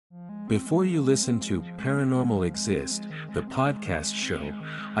Before you listen to Paranormal Exist, the podcast show,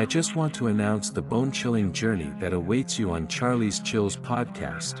 I just want to announce the bone-chilling journey that awaits you on Charlie's Chills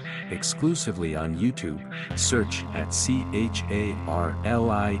podcast, exclusively on YouTube. Search at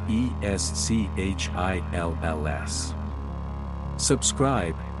CHARLIESCHILLS.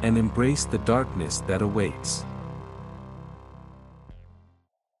 Subscribe, and embrace the darkness that awaits.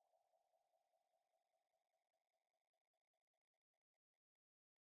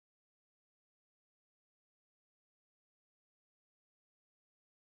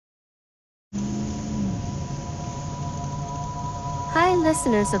 Hi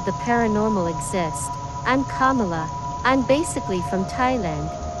listeners of the Paranormal Exist, I'm Kamala, I'm basically from Thailand,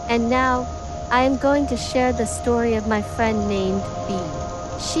 and now, I am going to share the story of my friend named B.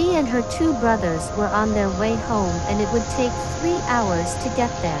 She and her two brothers were on their way home and it would take 3 hours to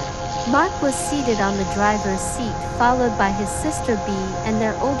get there. Mark was seated on the driver's seat followed by his sister B and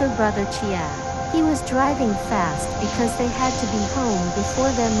their older brother Chia. He was driving fast because they had to be home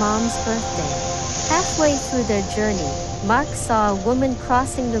before their mom's birthday. Halfway through their journey, Mark saw a woman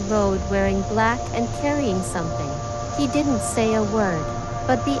crossing the road wearing black and carrying something. He didn't say a word,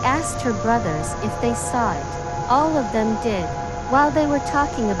 but B asked her brothers if they saw it. All of them did. While they were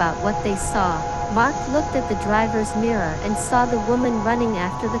talking about what they saw, Mark looked at the driver's mirror and saw the woman running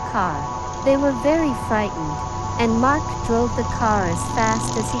after the car. They were very frightened, and Mark drove the car as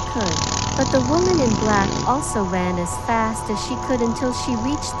fast as he could. But the woman in black also ran as fast as she could until she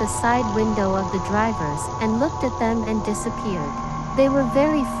reached the side window of the drivers and looked at them and disappeared. They were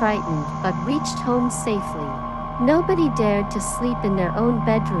very frightened but reached home safely. Nobody dared to sleep in their own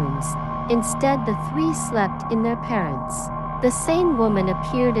bedrooms. Instead, the three slept in their parents'. The same woman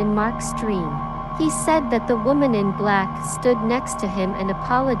appeared in Mark's dream. He said that the woman in black stood next to him and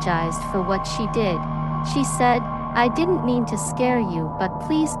apologized for what she did. She said, "I didn't mean to scare you, but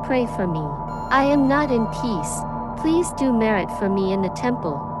please pray for me. I am not in peace. Please do merit for me in the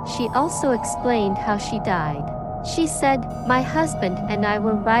temple." She also explained how she died. She said, "My husband and I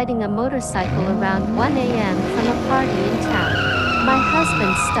were riding a motorcycle around 1 a.m. from a party in town. My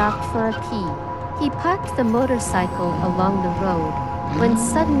husband stopped for a pee. He parked the motorcycle along the road, when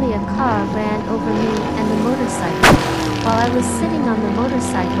suddenly a car ran over me and the motorcycle, while I was sitting on the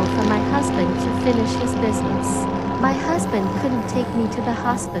motorcycle for my husband to finish his business. My husband couldn't take me to the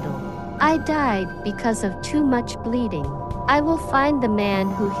hospital. I died because of too much bleeding. I will find the man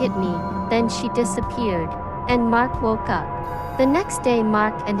who hit me." Then she disappeared, and Mark woke up. The next day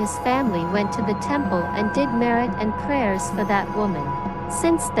Mark and his family went to the temple and did merit and prayers for that woman.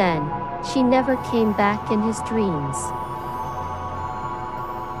 Since then, she never came back in his dreams.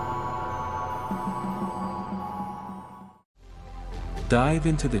 Dive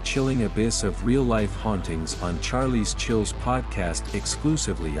into the chilling abyss of real-life hauntings on Charlie's Chills podcast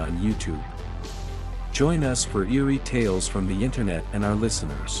exclusively on YouTube. Join us for eerie tales from the internet and our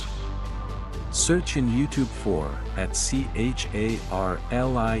listeners. Search in YouTube for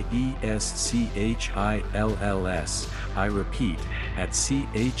CHARLIESCHILLS. I repeat, at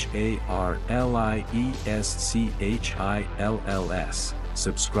CHARLIESCHILLS.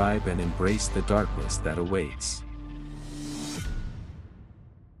 Subscribe and embrace the darkness that awaits.